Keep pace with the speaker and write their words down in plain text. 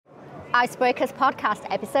Icebreakers Podcast,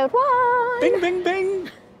 Episode 1. Bing, bing,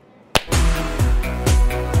 bing.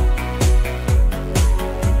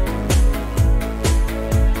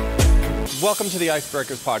 Welcome to the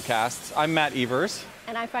Icebreakers Podcast. I'm Matt Evers.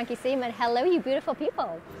 And I'm Frankie Seaman. Hello, you beautiful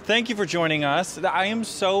people. Thank you for joining us. I am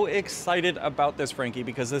so excited about this, Frankie,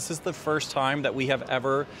 because this is the first time that we have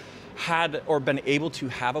ever had or been able to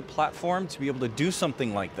have a platform to be able to do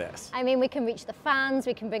something like this. I mean, we can reach the fans,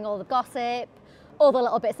 we can bring all the gossip, all the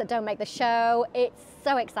little bits that don't make the show. It's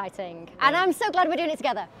so exciting. And I'm so glad we're doing it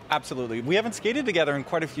together. Absolutely. We haven't skated together in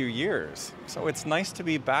quite a few years. So it's nice to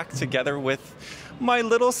be back together with my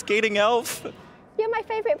little skating elf. You're my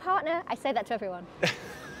favorite partner. I say that to everyone.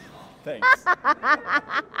 Thanks.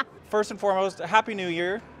 First and foremost, Happy New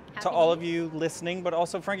Year to all of you listening, but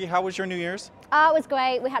also, Frankie, how was your New Year's? Oh, it was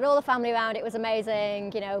great. We had all the family around. It was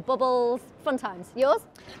amazing. You know, bubbles, fun times. Yours?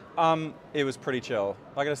 It was pretty chill.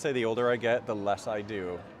 I gotta say, the older I get, the less I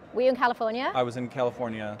do. Were you in California? I was in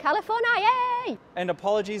California. California, yay! And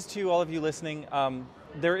apologies to all of you listening.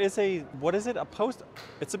 There is a post?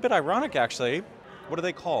 It's a bit ironic, actually. What are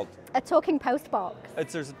they called? A talking post box.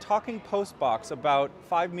 There's a talking post box about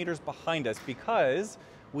 5 meters behind us because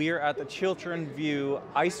we are at the Chiltern View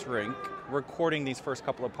ice rink recording these first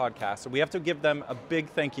couple of podcasts. So we have to give them a big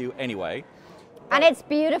thank you anyway. And it's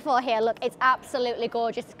beautiful here. Look, it's absolutely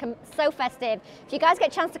gorgeous. It's so festive. If you guys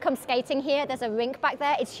get a chance to come skating here, there's a rink back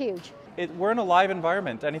there. It's huge. We're in a live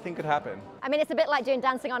environment. Anything could happen. I mean, it's a bit like doing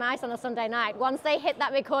Dancing on Ice on a Sunday night. Once they hit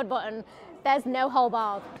that record button, there's no hold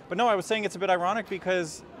barred. But no, I was saying it's a bit ironic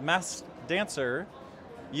because Masked Dancer,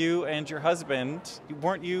 you and your husband,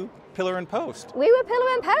 weren't you pillar and post? We were pillar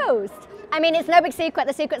and post. I mean, it's no big secret.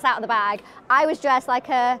 The secret's out of the bag. I was dressed like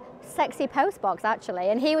a sexy post box, actually,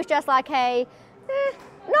 and he was dressed like a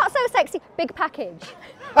not so sexy big package.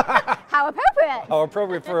 How appropriate. How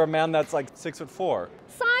appropriate for a man that's like 6'4".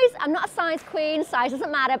 Size, I'm not a size queen. Size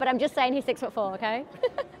doesn't matter, but I'm just saying he's 6'4", okay?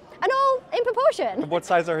 And all in proportion. What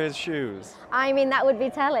size are his shoes? I mean, that would be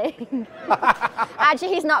telling.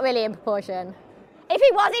 Actually, he's not really in proportion. If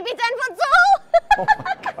he was, he'd be 10 foot tall. Oh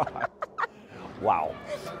my God. Wow.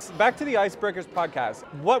 Back to the Icebreakers Podcast.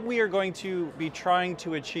 What we are going to be trying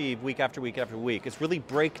to achieve week after week after week is really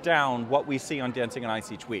break down what we see on Dancing on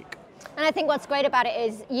Ice each week. And I think what's great about it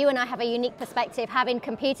is you and I have a unique perspective, having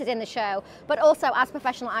competed in the show, but also as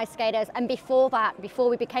professional ice skaters. And before that, before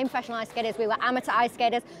we became professional ice skaters, we were amateur ice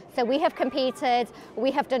skaters. So we have competed, we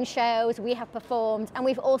have done shows, we have performed, and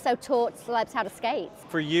we've also taught celebs how to skate.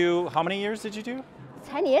 For you, how many years did you do?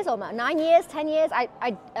 10 years almost, 9 years, 10 years. I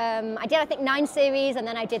did, I think, 9 series, and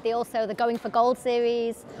then I did also the Going for Gold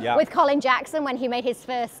series with Colin Jackson when he made his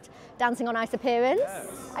first Dancing on Ice appearance. Yes.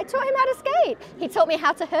 I taught him how to skate. He taught me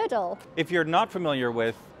how to hurdle. If you're not familiar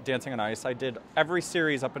with Dancing on Ice, I did every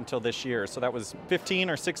series up until this year. So that was 15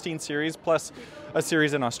 or 16 series plus a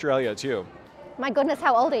series in Australia too. My goodness,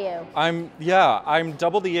 how old are you? I'm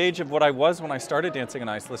double the age of what I was when I started Dancing on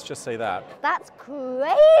Ice, let's just say that. That's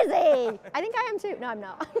crazy. I think I am too. No, I'm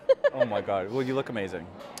not. Oh my God, well, you look amazing.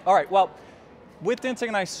 All right, well, with Dancing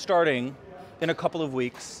on Ice starting in a couple of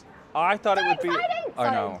weeks, I thought it would be, I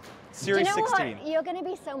know, Series 16. Do you know what? You're going to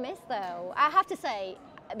be so missed though. I have to say,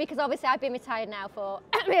 because obviously I've been retired now for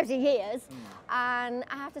years, and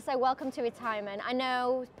I have to say welcome to retirement. I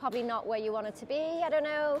know it's probably not where you wanted to be. I don't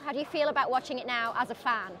know. How do you feel about watching it now as a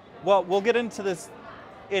fan? Well, we'll get into this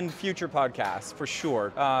in future podcasts for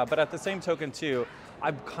sure. But at the same token too,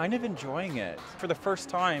 I'm kind of enjoying it. For the first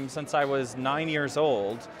time since I was 9 years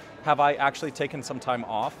old, have I actually taken some time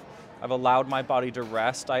off. I've allowed my body to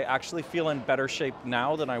rest. I actually feel in better shape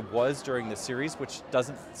now than I was during the series, which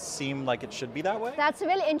doesn't seem like it should be that way. That's a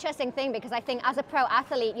really interesting thing because I think as a pro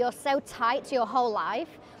athlete, you're so tight to your whole life.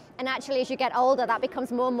 And actually, as you get older, that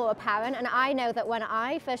becomes more and more apparent. And I know that when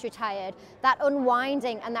I first retired, that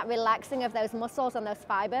unwinding and that relaxing of those muscles and those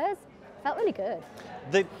fibers felt really good.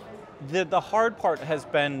 The hard part has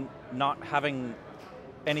been not having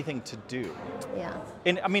anything to do. Yeah.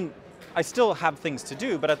 And I mean, I still have things to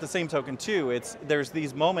do, but at the same token too, there's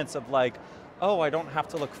these moments of like, oh, I don't have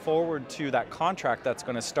to look forward to that contract that's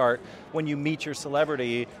going to start when you meet your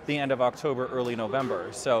celebrity the end of October, early November.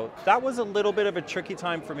 So that was a little bit of a tricky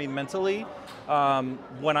time for me mentally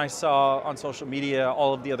when I saw on social media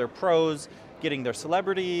all of the other pros getting their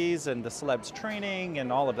celebrities and the celebs training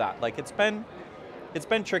and all of that. Like it's been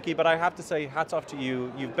tricky, but I have to say hats off to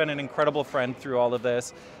you. You've been an incredible friend through all of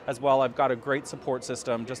this as well. I've got a great support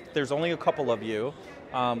system. There's only a couple of you,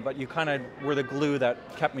 but you kind of were the glue that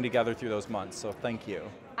kept me together through those months, so thank you.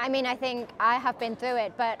 I mean, I think I have been through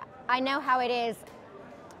it, but I know how it is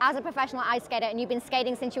as a professional ice skater, and you've been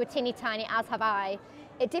skating since you were teeny tiny, as have I.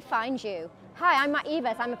 It defines you. hi, I'm Matt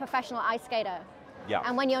Evis, I'm a professional ice skater. Yeah.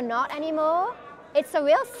 And when you're not anymore, it's a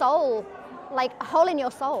real soul, like a hole in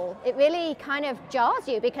your soul. It really kind of jars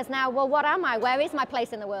you because now, well, what am I? Where is my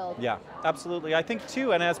place in the world? Yeah, absolutely. I think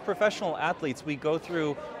too, and as professional athletes, we go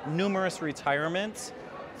through numerous retirements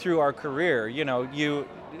through our career. You know, you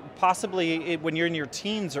possibly, when you're in your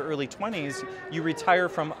teens or early 20s, you retire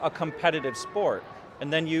from a competitive sport.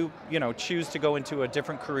 And then you choose to go into a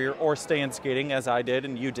different career or stay in skating, as I did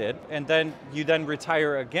and you did. And then you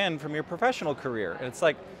retire again from your professional career. And it's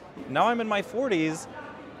like, now I'm in my 40s,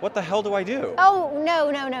 what the hell do I do? Oh,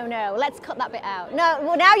 no. Let's cut that bit out. No,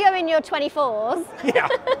 well, now you're in your 24s. Yeah.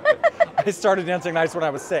 I started dancing ice when I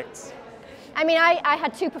was 6. I mean, I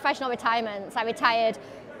had 2 professional retirements. I retired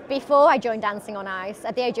before I joined Dancing on Ice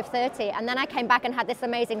at the age of 30, and then I came back and had this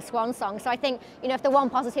amazing swan song. So I think, if the one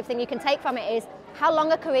positive thing you can take from it is how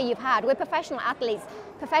long a career you've had. We're professional athletes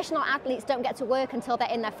don't get to work until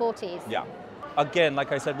they're in their 40s. Yeah. Again,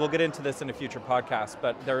 like I said, we'll get into this in a future podcast,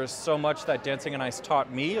 but there is so much that Dancing on Ice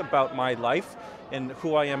taught me about my life and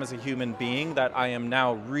who I am as a human being that I am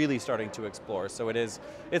now really starting to explore. So it's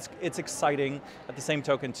exciting. At the same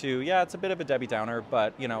token too, yeah, it's a bit of a Debbie Downer,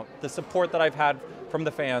 but the support that I've had from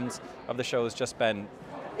the fans of the show has just been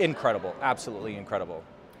incredible, absolutely incredible.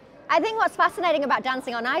 I think what's fascinating about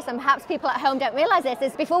Dancing on Ice, and perhaps people at home don't realize this,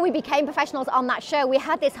 is before we became professionals on that show, we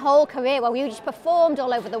had this whole career where we just performed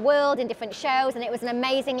all over the world in different shows, and it was an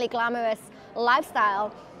amazingly glamorous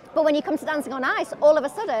lifestyle. But when you come to Dancing on Ice, all of a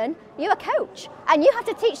sudden, you're a coach, and you have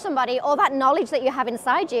to teach somebody all that knowledge that you have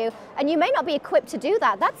inside you, and you may not be equipped to do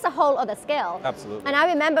that. That's a whole other skill. Absolutely. And I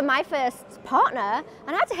remember my first partner, and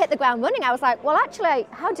I had to hit the ground running. I was like, well, actually,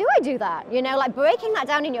 how do I do that? Like breaking that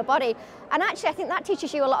down in your body. And actually, I think that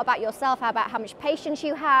teaches you a lot about yourself, about how much patience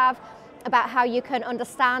you have, about how you can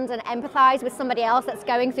understand and empathize with somebody else that's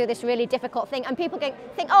going through this really difficult thing. And people think,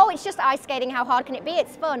 oh, it's just ice skating, how hard can it be?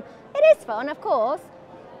 It's fun. It is fun, of course.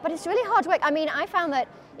 But it's really hard work. I mean, I found that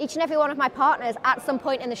each and every one of my partners at some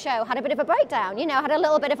point in the show had a bit of a breakdown, had a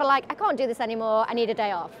little bit of a I can't do this anymore, I need a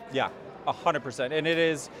day off. Yeah, 100%. And it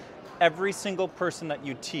is every single person that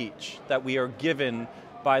you teach that we are given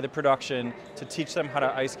by the production to teach them how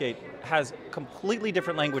to ice skate has completely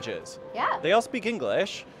different languages. Yeah. They all speak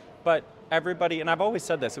English, but everybody, and I've always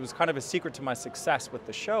said this, it was kind of a secret to my success with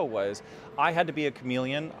the show was I had to be a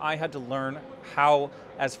chameleon. I had to learn how,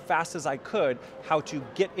 as fast as I could, how to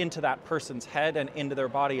get into that person's head and into their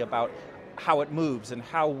body about how it moves and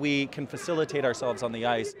how we can facilitate ourselves on the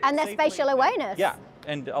ice. And their spatial awareness. Yeah,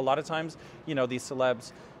 and a lot of times, these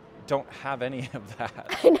celebs don't have any of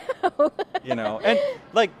that. I know. And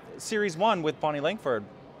like series 1 with Bonnie Langford,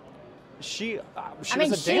 she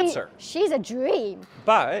was a dancer. She's a dream.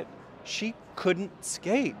 But she couldn't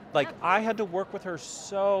skate. I had to work with her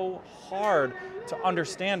so hard to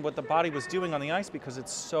understand what the body was doing on the ice because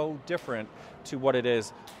it's so different to what it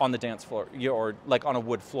is on the dance floor or on a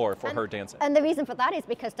wood floor for her dancing. And the reason for that is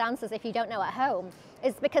because dancers, if you don't know at home,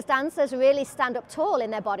 is because dancers really stand up tall in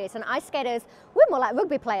their bodies, and ice skaters, we're more like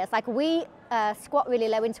rugby players. We squat really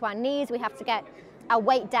low into our knees. We have to get our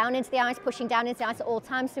weight down into the ice, pushing down into the ice at all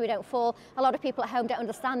times so we don't fall. A lot of people at home don't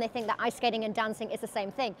understand. They think that ice skating and dancing is the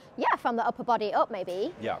same thing. Yeah, from the upper body up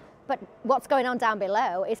maybe. Yeah. But what's going on down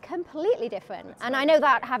below is completely different. And I know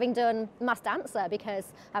that having done Masked Dancer because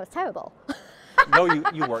I was terrible. No,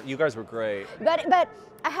 you weren't. You guys were great. But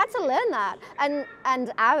I had to learn that. And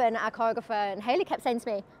Aaron, our choreographer, and Haley kept saying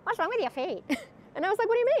to me, what's wrong with your feet? And I was like,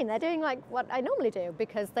 what do you mean? They're doing what I normally do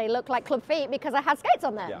because they look like club feet because I had skates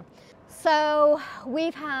on them. Yeah. So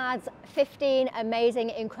we've had 15 amazing,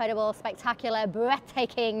 incredible, spectacular,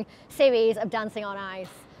 breathtaking series of Dancing on Ice.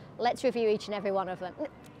 Let's review each and every one of them.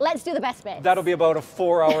 Let's do the best bits. That'll be about a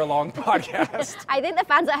 4-hour-long podcast. I think the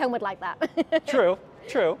fans at home would like that. True.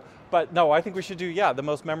 But no, I think we should do, the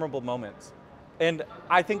most memorable moments. And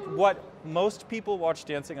I think what most people watch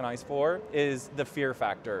Dancing on Ice for is the fear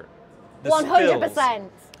factor. The 100%.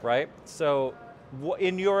 Spills, right? So,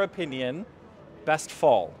 in your opinion, best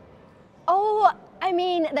fall? Oh, I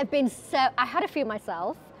mean, I had a few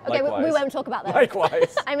myself. Okay, we won't talk about that.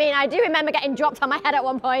 Likewise. I mean, I do remember getting dropped on my head at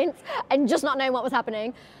one point and just not knowing what was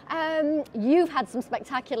happening. You've had some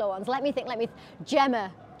spectacular ones. Let me think.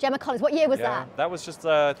 Gemma Collins, what year was that? That was just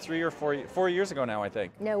 3 or 4 years ago now, I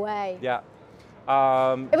think. No way. Yeah.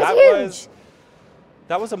 It was huge.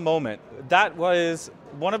 That was a moment. That was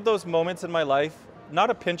one of those moments in my life, not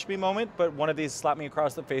a pinch me moment, but one of these slap me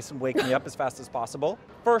across the face and wake me up as fast as possible.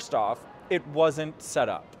 First off, it wasn't set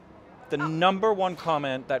up. The number one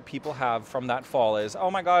comment that people have from that fall is,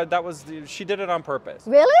 oh my God, she did it on purpose.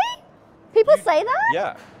 Really? People say that?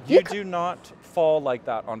 Yeah. You do not fall like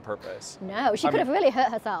that on purpose. No, she could have really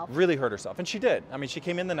hurt herself. Really hurt herself. And she did. I mean, she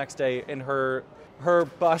came in the next day and her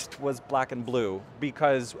bust was black and blue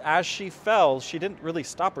because as she fell, she didn't really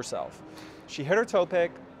stop herself. She hit her toe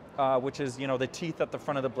pick, which is, you know, the teeth at the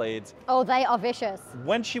front of the blades. Oh, they are vicious.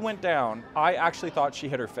 When she went down, I actually thought she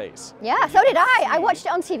hit her face. Yeah, so did I. I watched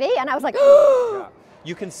it on TV and I was like, yeah.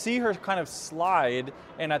 You can see her kind of slide,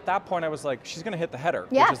 and at that point I was like, she's going to hit the header,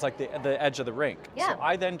 which is like the edge of the rink. Yeah. So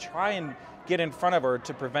I then try and get in front of her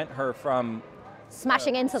to prevent her from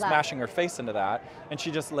smashing into that. Smashing her face into that, and she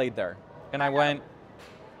just laid there. And I went,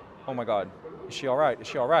 oh my God, is she all right? Is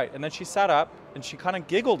she all right? And then she sat up, and she kind of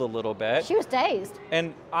giggled a little bit. She was dazed.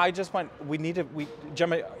 And I just went,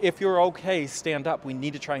 Gemma, if you're okay, stand up. We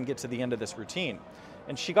need to try and get to the end of this routine.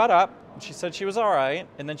 And she got up, and she said she was all right,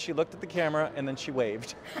 and then she looked at the camera, and then she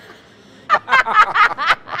waved.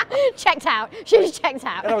 Checked out. She was checked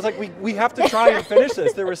out. And I was like, we have to try and finish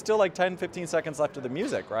this. There was still like 10, 15 seconds left of the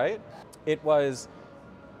music, right? It was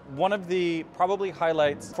one of the probably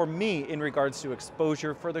highlights for me in regards to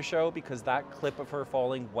exposure for the show because that clip of her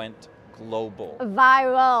falling went global.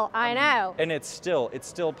 Viral, I know. And it still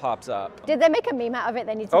pops up. Did they make a meme out of it?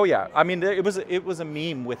 They need to. Oh yeah, I mean it was a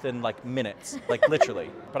meme within like minutes, like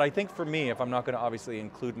literally. But I think for me, if I'm not going to obviously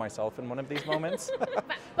include myself in one of these moments,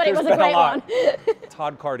 but it was a great one.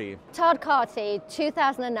 Todd Carty. Todd Carty,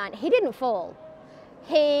 2009. He didn't fall.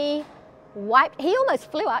 He almost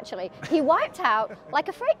flew actually. He wiped out like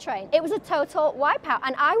a freight train. It was a total wipeout.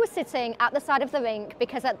 And I was sitting at the side of the rink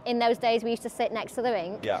because in those days we used to sit next to the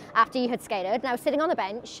rink after you had skated. And I was sitting on the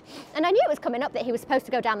bench and I knew it was coming up that he was supposed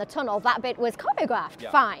to go down the tunnel. That bit was choreographed,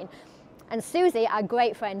 fine. And Susie, our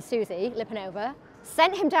great friend Susie Lipanova,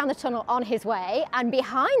 sent him down the tunnel on his way. And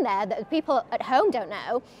behind there, that people at home don't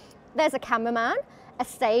know, there's a cameraman, a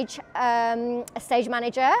stage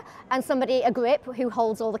manager, and a grip who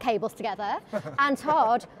holds all the cables together. And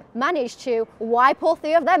Todd managed to wipe all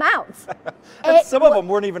three of them out. And some of them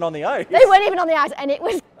weren't even on the ice. They weren't even on the ice, and it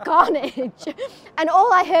was carnage. And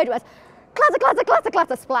all I heard was clatter, clatter, clatter,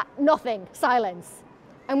 clatter, splat, nothing, silence.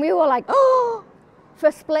 And we were like, oh, for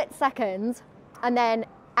a split second. And then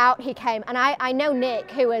out he came. And I know Nick,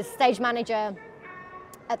 who was stage manager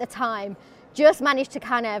at the time, just managed to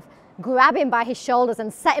kind of grab him by his shoulders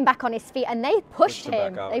and set him back on his feet, and they pushed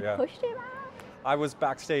him. Pushed him out. I was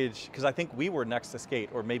backstage because I think we were next to skate,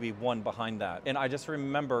 or maybe one behind that. And I just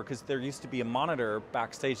remember because there used to be a monitor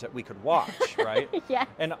backstage that we could watch, right? Yeah.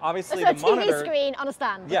 And obviously so the monitor. TV screen on a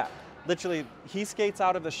stand. Yeah. Literally, he skates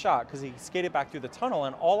out of the shot because he skated back through the tunnel,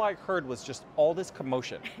 and all I heard was just all this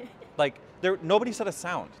commotion. Like nobody said a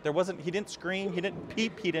sound. He didn't scream, he didn't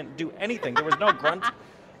peep, he didn't do anything. There was no grunt.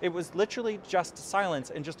 It was literally just silence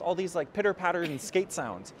and just all these like pitter patter and skate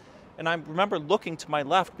sounds. And I remember looking to my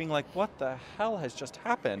left being like, what the hell has just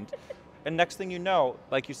happened? And next thing you know,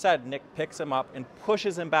 like you said, Nick picks him up and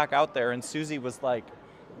pushes him back out there. And Susie was like,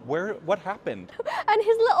 what happened? And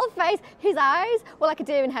his little face, his eyes were like a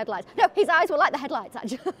deer in headlights. No, his eyes were like the headlights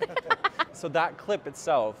actually. So that clip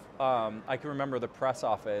itself, I can remember the press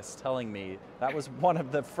office telling me that was one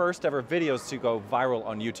of the first ever videos to go viral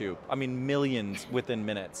on YouTube. I mean, millions within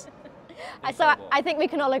minutes. So I think we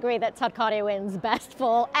can all agree that Todd Carty wins best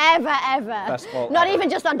fall ever. Best fall Not ever. even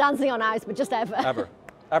just on Dancing on Ice, but just ever.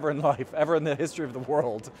 Ever in life, ever in the history of the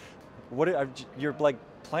world. You're like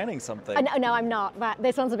planning something. No, I'm not. But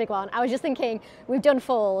this one's a big one. I was just thinking, we've done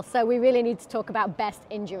fall, so we really need to talk about best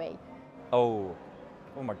injury. Oh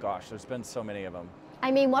my gosh, there's been so many of them.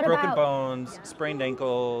 I mean, what broken about bones, sprained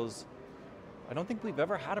ankles. I don't think we've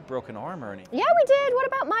ever had a broken arm or anything. Yeah, we did. What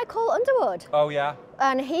about Michael Underwood? Oh yeah.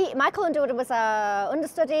 And Michael Underwood was a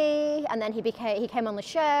understudy, and then he came on the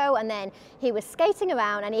show, and then he was skating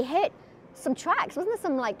around, and he hit some tracks. Wasn't there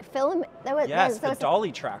some like film? Yes, the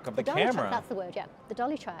dolly track of the camera. Track, that's the word, yeah. The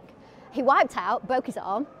dolly track. He wiped out, broke his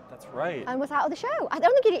arm. That's right. And was out of the show. I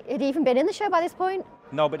don't think he'd even been in the show by this point.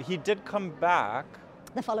 No, but he did come back.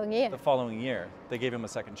 The following year. The following year. They gave him a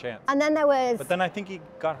second chance. And then there was... But then I think he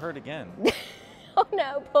got hurt again. Oh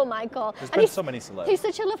no, poor Michael. There's been so many celebs. He's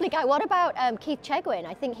such a lovely guy. What about Keith Chegwin?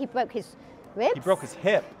 I think he broke his ribs. He broke his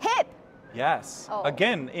hip. Hip? Yes. Oh.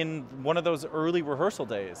 Again, in one of those early rehearsal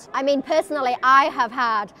days. I mean, personally, I have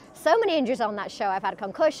had so many injuries on that show. I've had a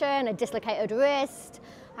concussion, a dislocated wrist.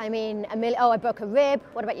 I mean, I broke a rib.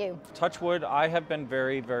 What about you? Touch wood, I have been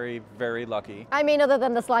very, very, very lucky. I mean, other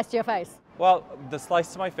than the slice to your face. Well, the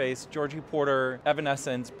slice to my face, Georgie Porter,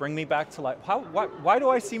 Evanescence, Bring Me Back to Life. Why do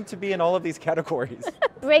I seem to be in all of these categories?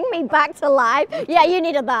 Bring Me Back to Life? Yeah, you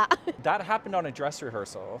needed that. That happened on a dress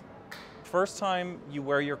rehearsal. First time you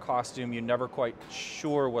wear your costume, you're never quite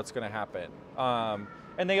sure what's going to happen.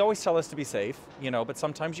 And they always tell us to be safe, you know, but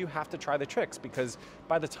sometimes you have to try the tricks, because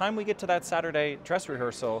by the time we get to that Saturday dress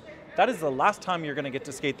rehearsal, that is the last time you're going to get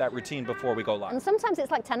to skate that routine before we go live. And sometimes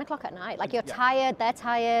it's like 10 o'clock at night. Like you're tired, they're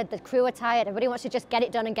tired, the crew are tired, everybody wants to just get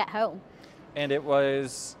it done and get home. And it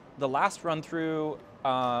was the last run through,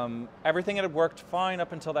 everything had worked fine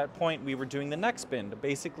up until that point. We were doing the neck spin,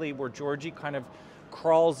 basically where Georgie kind of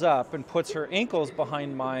crawls up and puts her ankles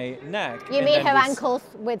behind my neck. You mean her ankles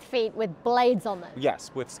with feet with blades on them?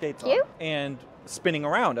 Yes, with skates Cute. on. And spinning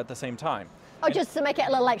around at the same time. Oh, and just to make it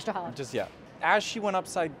a little extra hard? Just, yeah. As she went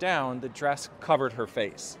upside down, the dress covered her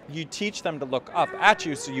face. You teach them to look up at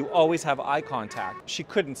you, so you always have eye contact. She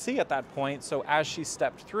couldn't see at that point, so as she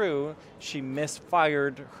stepped through, she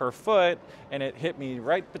misfired her foot, and it hit me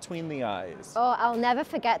right between the eyes. Oh, I'll never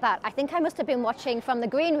forget that. I think I must have been watching from the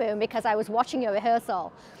green room, because I was watching your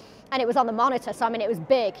rehearsal. And it was on the monitor, so I mean, it was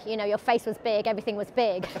big. You know, your face was big, everything was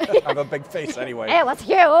big. I have a big face anyway. It was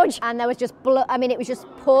huge. And there was just blood, I mean, it was just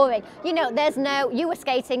pouring. You know, you were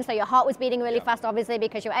skating, so your heart was beating really fast, obviously,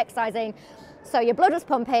 because you were exercising. So your blood was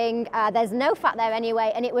pumping, there's no fat there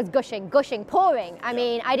anyway, and it was gushing, pouring. I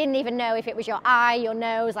mean, I didn't even know if it was your eye, your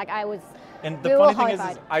nose, like I was. And the funny thing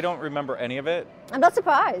is I don't remember any of it. I'm not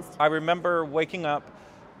surprised. I remember waking up.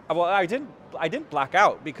 Well, I didn't black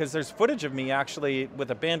out, because there's footage of me actually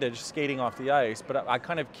with a bandage skating off the ice, but I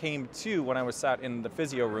kind of came to when I was sat in the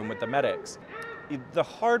physio room with the medics. The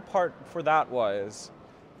hard part for that was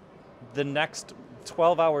the next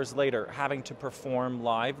 12 hours later having to perform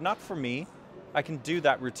live, not for me. I can do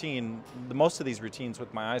that routine, most of these routines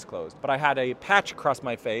with my eyes closed, but I had a patch across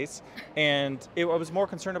my face, and I was more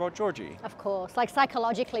concerned about Georgie. Of course, like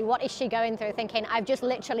psychologically, what is she going through, thinking, I've just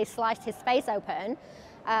literally sliced his face open.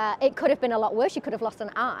 It could have been a lot worse. She could have lost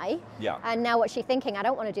an eye. Yeah. And now what's she thinking? I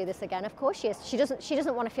don't want to do this again. Of course she is. She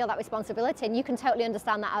doesn't want to feel that responsibility. And you can totally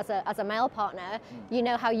understand that as a male partner. You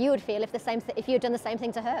know how you would feel if you had done the same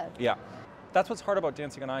thing to her. Yeah. That's what's hard about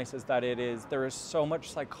dancing on ice, is that there is so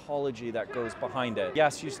much psychology that goes behind it.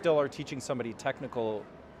 Yes, you still are teaching somebody technical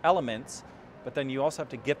elements, but then you also have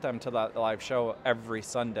to get them to that live show every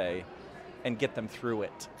Sunday and get them through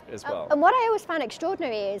it as well. And what I always found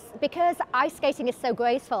extraordinary is, because ice skating is so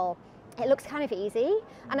graceful, it looks kind of easy.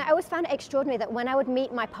 And I always found it extraordinary that when I would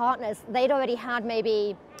meet my partners, they'd already had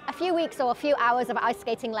maybe a few weeks or a few hours of ice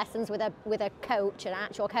skating lessons with a coach, an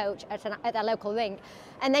actual coach at their local rink.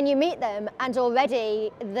 And then you meet them, and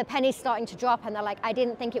already the penny's starting to drop, and they're like, I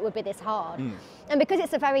didn't think it would be this hard. And because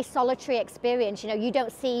it's a very solitary experience, you know, you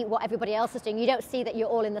don't see what everybody else is doing. You don't see that you're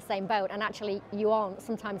all in the same boat, and actually you aren't.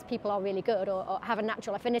 Sometimes people are really good or have a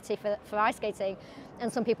natural affinity for ice skating,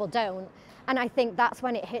 and some people don't. And I think that's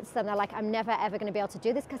when it hits them. They're like, I'm never ever going to be able to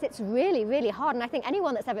do this, because it's really, really hard. And I think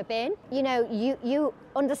anyone that's ever been, you know, you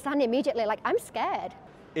understand immediately, like, I'm scared.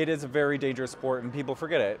 It is a very dangerous sport, and people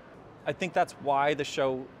forget it. I think that's why the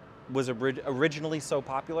show was originally so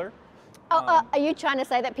popular. Are you trying to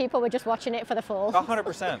say that people were just watching it for the fall?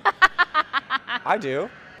 100%. I do.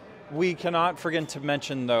 We cannot forget to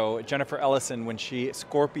mention, though, Jennifer Ellison when she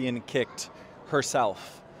scorpion kicked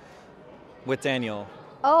herself with Daniel.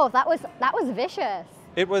 Oh, that was vicious.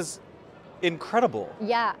 It was incredible.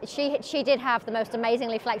 Yeah, she did have the most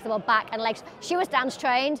amazingly flexible back and legs. She was dance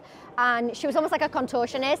trained, and she was almost like a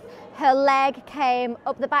contortionist. Her leg came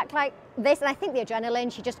up the back like this, and I think the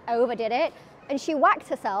adrenaline, she just overdid it, and she whacked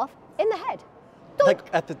herself in the head. Dunk.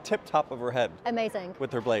 Like at the tip top of her head. Amazing.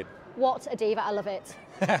 With her blade. What a diva, I love it.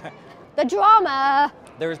 The drama.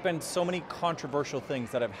 There's been so many controversial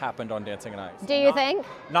things that have happened on Dancing on Ice. Do you think?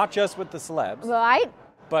 Not just with the celebs. Right.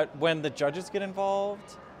 But when the judges get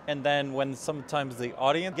involved, and then when sometimes the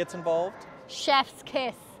audience gets involved. Chef's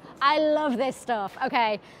kiss. I love this stuff.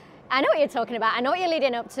 Okay, I know what you're talking about. I know what you're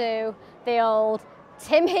leading up to. The old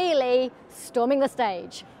Tim Healy storming the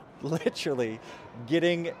stage. Literally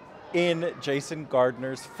getting in Jason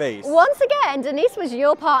Gardner's face. Once again, Denise was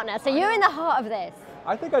your partner, so you're in the heart of this.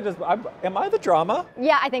 I think am I the drama?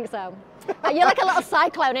 Yeah, I think so. You're like a little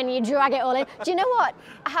cyclone and you drag it all in. Do you know what?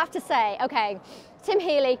 I have to say, okay, Tim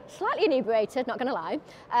Healy, slightly inebriated, not gonna lie.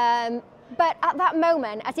 But at that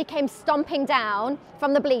moment, as he came stomping down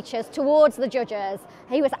from the bleachers towards the judges,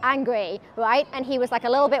 he was angry, right? And he was like a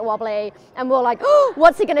little bit wobbly, and we're like, oh,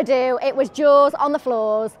 what's he gonna do? It was jaws on the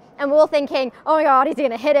floors, and we're all thinking, oh my God, is he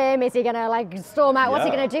gonna hit him? Is he gonna like storm out? What's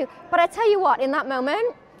he gonna do? But I tell you what, in that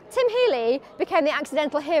moment, Tim Healy became the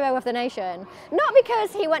accidental hero of the nation. Not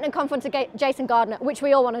because he went and confronted Jason Gardner, which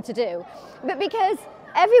we all wanted to do, but because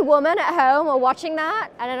every woman at home or watching that,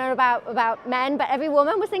 I don't know about men, but every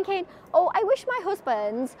woman was thinking, oh, I wish my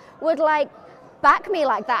husband would like back me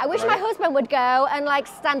like that. I wish my husband would go and like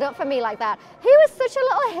stand up for me like that. He was such a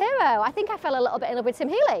little hero. I think I fell a little bit in love with Tim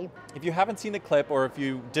Healy. If you haven't seen the clip, or if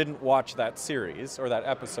you didn't watch that series or that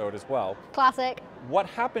episode as well, Classic. what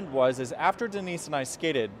happened is after Denise and I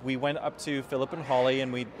skated, we went up to Philip and Holly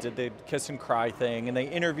and we did the kiss and cry thing, and they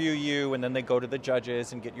interview you and then they go to the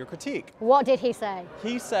judges and get your critique. What did he say?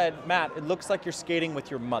 He said, Matt, it looks like you're skating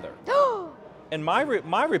with your mother. And my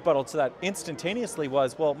rebuttal to that instantaneously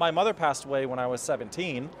was, well, my mother passed away when I was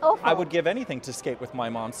 17. Awful. I would give anything to skate with my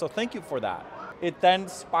mom, so thank you for that. It then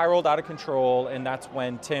spiraled out of control, and that's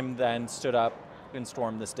when Tim then stood up and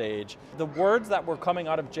stormed the stage. The words that were coming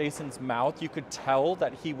out of Jason's mouth, you could tell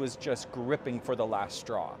that he was just gripping for the last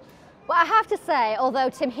straw. Well, I have to say, although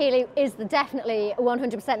Tim Healy is definitely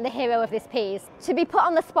 100% the hero of this piece, to be put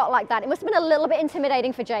on the spot like that, it must have been a little bit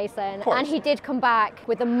intimidating for Jason. And he did come back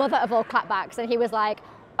with the mother of all clapbacks, and he was like,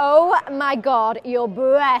 oh my God, your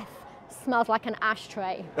breath smells like an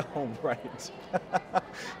ashtray. Oh, right.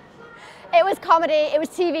 It was comedy, it was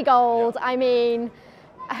TV gold. Yeah. I mean,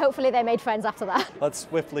 hopefully they made friends after that. Let's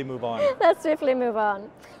swiftly move on. Let's swiftly move on.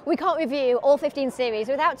 We can't review all 15 series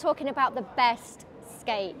without talking about the best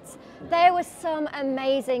skates. There were some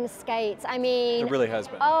amazing skates. I mean, It really has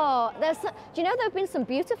been. Oh, do you know there have been some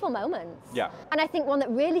beautiful moments? Yeah. And I think one that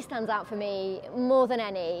really stands out for me more than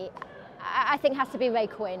any, I think has to be Ray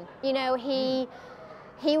Quinn. You know, he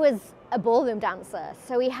was a ballroom dancer,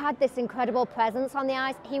 so he had this incredible presence on the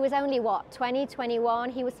ice. He was only, what, 20, 21?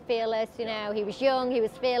 He was fearless, you know, he was young, he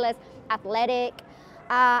was fearless, athletic.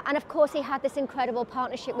 And of course, he had this incredible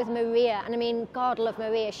partnership with Maria. And I mean, God love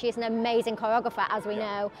Maria. She's an amazing choreographer, as we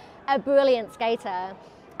know, a brilliant skater.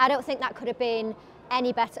 I don't think that could have been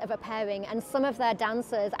any better of a pairing. And some of their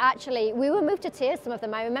dancers, actually, we were moved to tears, some of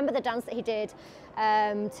them. I remember the dance that he did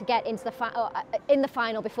to get into in the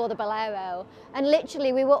final before the Bolero. And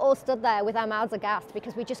literally, we were all stood there with our mouths aghast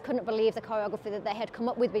because we just couldn't believe the choreography that they had come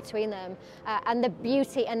up with between them and the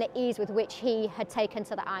beauty and the ease with which he had taken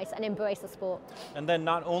to the ice and embraced the sport. And then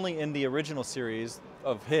not only in the original series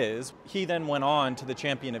of his, he then went on to the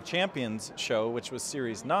Champion of Champions show, which was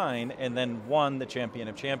Series 9, and then won the Champion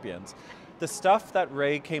of Champions. The stuff that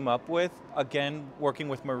Ray came up with, again, working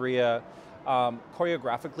with Maria,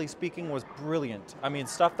 choreographically speaking, was brilliant. I mean,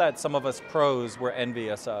 stuff that some of us pros were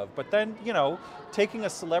envious of. But then, you know, taking a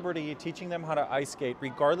celebrity, teaching them how to ice skate,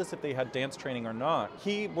 regardless if they had dance training or not,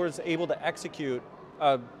 he was able to execute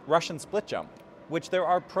a Russian split jump, which there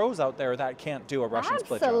are pros out there that can't do a Russian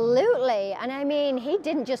split jump. Absolutely. And I mean, he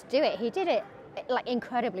didn't just do it, he did it like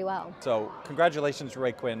incredibly well. So congratulations,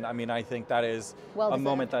 Ray Quinn. I mean, I think that is a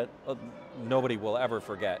moment that nobody will ever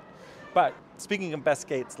forget. But speaking of best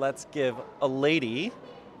skates, let's give a lady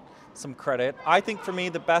some credit. I think for me,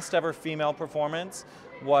 the best ever female performance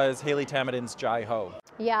was Haley Tamidon's Jai Ho.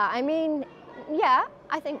 Yeah, I mean, yeah,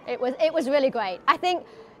 I think it was really great. I think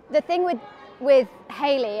the thing with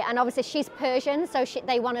Haley, and obviously she's Persian, so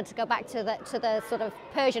they wanted to go back to the sort of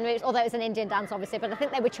Persian roots, although it was an Indian dance, obviously, but I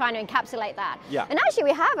think they were trying to encapsulate that. Yeah. And actually,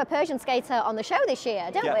 we have a Persian skater on the show this year,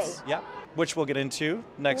 don't we? Yes, yeah, which we'll get into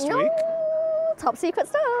next week. Top secret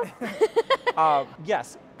stuff.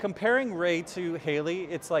 Yes, comparing Ray to Haley,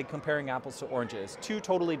 it's like comparing apples to oranges. Two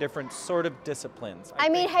totally different sort of disciplines. I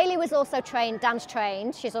mean, Haley was also dance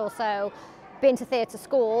trained. She's also been to theatre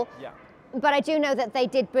school. Yeah. But I do know that they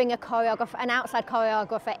did bring an outside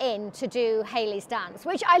choreographer in to do Haley's dance,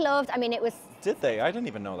 which I loved. I mean, it was... Did they? I didn't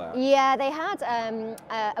even know that. Yeah, they had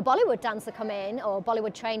a Bollywood dancer come in, or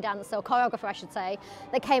Bollywood trained dancer, or choreographer, I should say,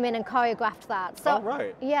 that came in and choreographed that. So, oh,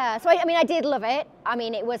 right. Yeah, so I mean, I did love it. I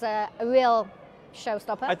mean, it was a real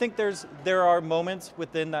showstopper. I think there are moments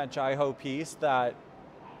within that Jai Ho piece that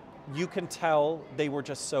you can tell they were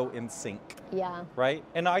just so in sync. Yeah. Right?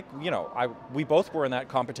 And we both were in that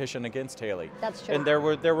competition against Haley. That's true. And there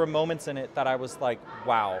were moments in it that I was like,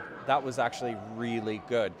 wow, that was actually really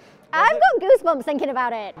good. I've got goosebumps thinking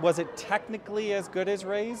about it. Was it technically as good as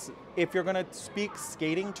Ray's? If you're going to speak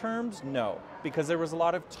skating terms, no, because there was a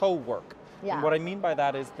lot of toe work. Yeah. And what I mean by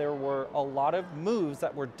that is there were a lot of moves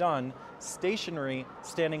that were done stationary,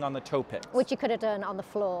 standing on the toe picks. Which you could have done on the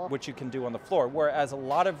floor. Which you can do on the floor, whereas a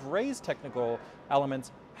lot of Ray's technical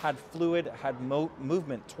elements had fluid, had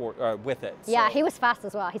movement with it. Yeah, so. he was fast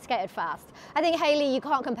as well. He skated fast. I think Haley, you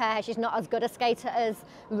can't compare her. She's not as good a skater as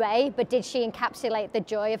Ray, but did she encapsulate the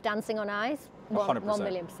joy of dancing on ice? 100%.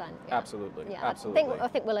 1,000,000%. Yeah. Absolutely. Yeah, absolutely. I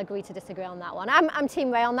think we'll agree to disagree on that one. I'm Team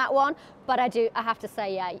Ray on that one, but I have to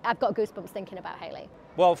say, yeah, I've got goosebumps thinking about Haley.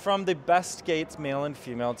 Well, from the best skates, male and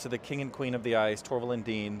female, to the king and queen of the ice, Torvill and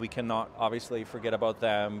Dean, we cannot obviously forget about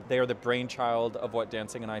them. They are the brainchild of what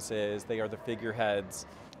Dancing on Ice is. They are the figureheads.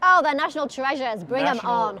 Oh, they're national treasures. Bring them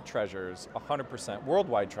on. National treasures, 100%.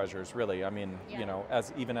 Worldwide treasures, really. I mean, you know,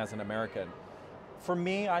 even as an American. For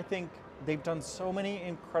me, I think they've done so many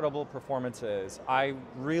incredible performances. I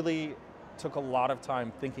really took a lot of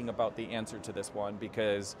time thinking about the answer to this one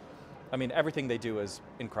because, I mean, everything they do is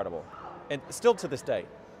incredible. And still to this day,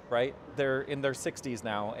 right? They're in their 60s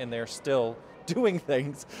now and they're still doing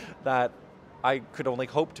things that I could only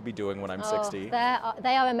hope to be doing when I'm 60.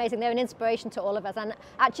 They are amazing. They're an inspiration to all of us. And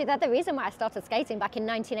actually, they're the reason why I started skating back in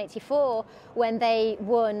 1984 when they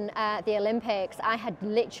won the Olympics. I had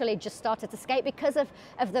literally just started to skate because of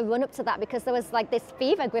the run up to that, because there was like this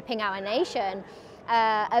fever gripping our nation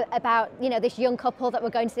about, you know, this young couple that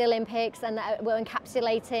were going to the Olympics and were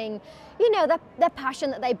encapsulating, you know, the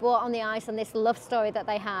passion that they brought on the ice and this love story that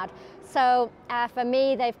they had. So for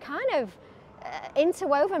me, they've kind of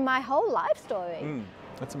interwoven my whole life story.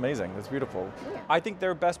 That's amazing. That's beautiful. Yeah. I think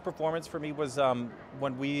their best performance for me was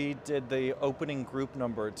when we did the opening group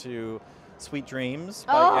number to Sweet Dreams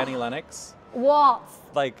by Annie Lennox. What?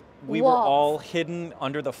 Like, we were all hidden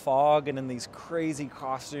under the fog and in these crazy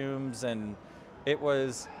costumes, and it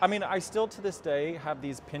was, I mean, I still to this day have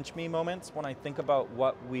these pinch me moments when I think about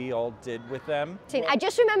what we all did with them. I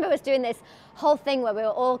just remember us doing this whole thing where we were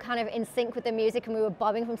all kind of in sync with the music and we were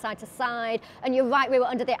bobbing from side to side. And you're right, we were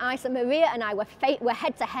under the ice and Maria and I were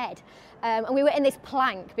head to head. And we were in this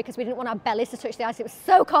plank because we didn't want our bellies to touch the ice. It was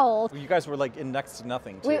so cold. You guys were like in next to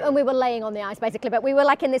nothing too. And we were laying on the ice basically, but we were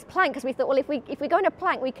like in this plank because we thought, well, if we go in a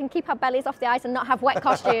plank, we can keep our bellies off the ice and not have wet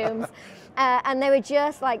costumes. And they were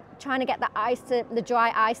just like trying to get the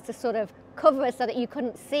dry ice to sort of cover us so that you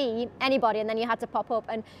couldn't see anybody, and then you had to pop up.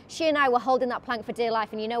 And she and I were holding that plank for dear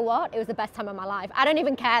life, and you know what? It was the best time of my life. I don't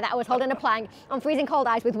even care that I was holding a plank on freezing cold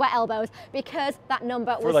ice with wet elbows, because that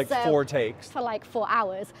number was for like 4 takes. For like 4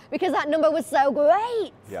 hours, because that number was so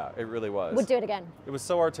great. Yeah, it really was. Would do it again. It was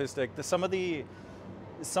so artistic.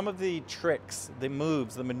 Some of the tricks, the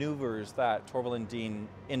moves, the maneuvers that Torvill and Dean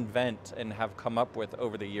invent and have come up with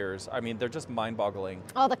over the years, I mean, they're just mind-boggling.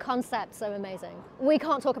 Oh, the concepts are amazing. We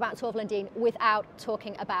can't talk about Torvill and Dean without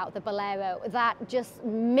talking about the Bolero. That just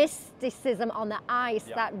mysticism on the ice,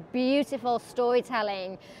 that beautiful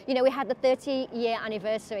storytelling. You know, we had the 30-year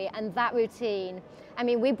anniversary, and that routine, I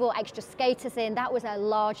mean, we brought extra skaters in. That was a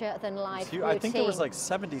larger-than-life routine. I think there was like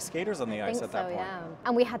 70 skaters on the ice at that point. Yeah.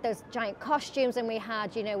 And we had those giant costumes, and we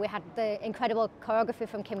had the incredible choreography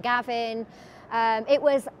from Kim Gavin. It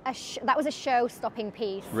was that was a show-stopping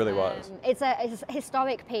piece. It really was. It's a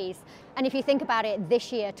historic piece. And if you think about it,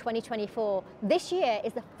 this year, 2024, this year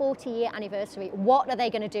is the 40-year anniversary. What are they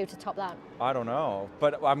going to do to top that? I don't know,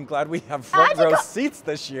 but I'm glad we have front row seats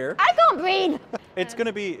this year. I can't breathe.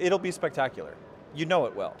 It'll be spectacular. You know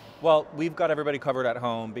it will. Well, we've got everybody covered at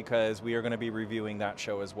home because we are going to be reviewing that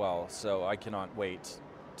show as well. So I cannot wait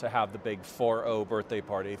to have the big 4-0 birthday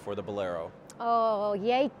party for the Bolero. Oh,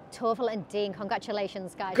 yay, Torvill and Dean.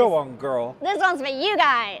 Congratulations, guys. Go on, girl. This one's for you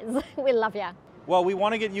guys. We love you. Well, we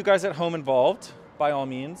want to get you guys at home involved, by all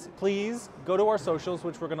means. Please go to our socials,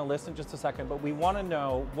 which we're going to list in just a second, but we want to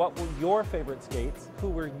know what were your favorite skates, who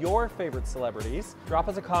were your favorite celebrities. Drop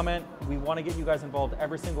us a comment. We want to get you guys involved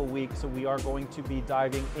every single week, so we are going to be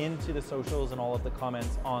diving into the socials and all of the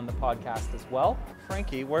comments on the podcast as well.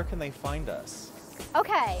 Frankie, where can they find us?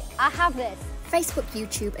 Okay, I have this. Facebook,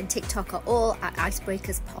 YouTube, and TikTok are all at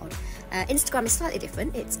Icebreakers Pod. Instagram is slightly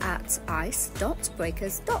different. It's at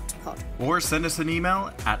ice.breakers.pod. Or send us an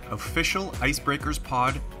email at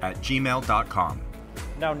officialicebreakerspod@gmail.com.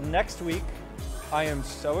 Now, next week, I am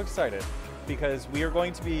so excited because we are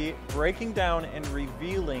going to be breaking down and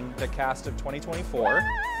revealing the cast of 2024.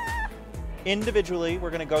 Individually,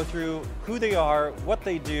 we're going to go through who they are, what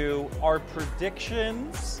they do, our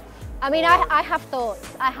predictions. I mean, I have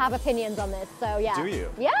thoughts. I have opinions on this, so yeah. Do you?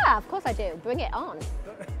 Yeah, of course I do. Bring it on.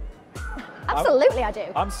 Absolutely, I do.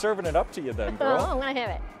 I'm serving it up to you then, girl. I'm going to hear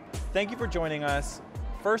it. Thank you for joining us.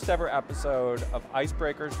 First ever episode of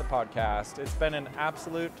Icebreakers, the podcast. It's been an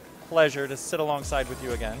absolute pleasure to sit alongside with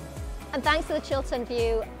you again. And thanks to the Chiltern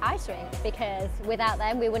View Ice Rink, because without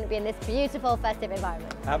them, we wouldn't be in this beautiful festive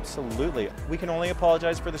environment. Absolutely. We can only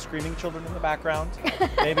apologize for the screaming children in the background.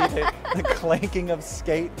 Maybe the clanking of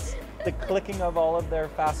skates, the clicking of all of their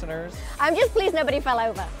fasteners. I'm just pleased nobody fell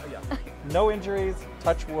over. Yeah. No injuries,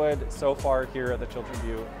 touch wood, so far here at the Chiltern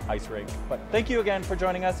View Ice Rink. But thank you again for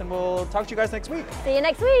joining us, and we'll talk to you guys next week. See you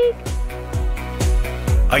next week.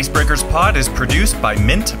 Icebreakers Pod is produced by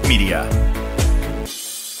Mint Media.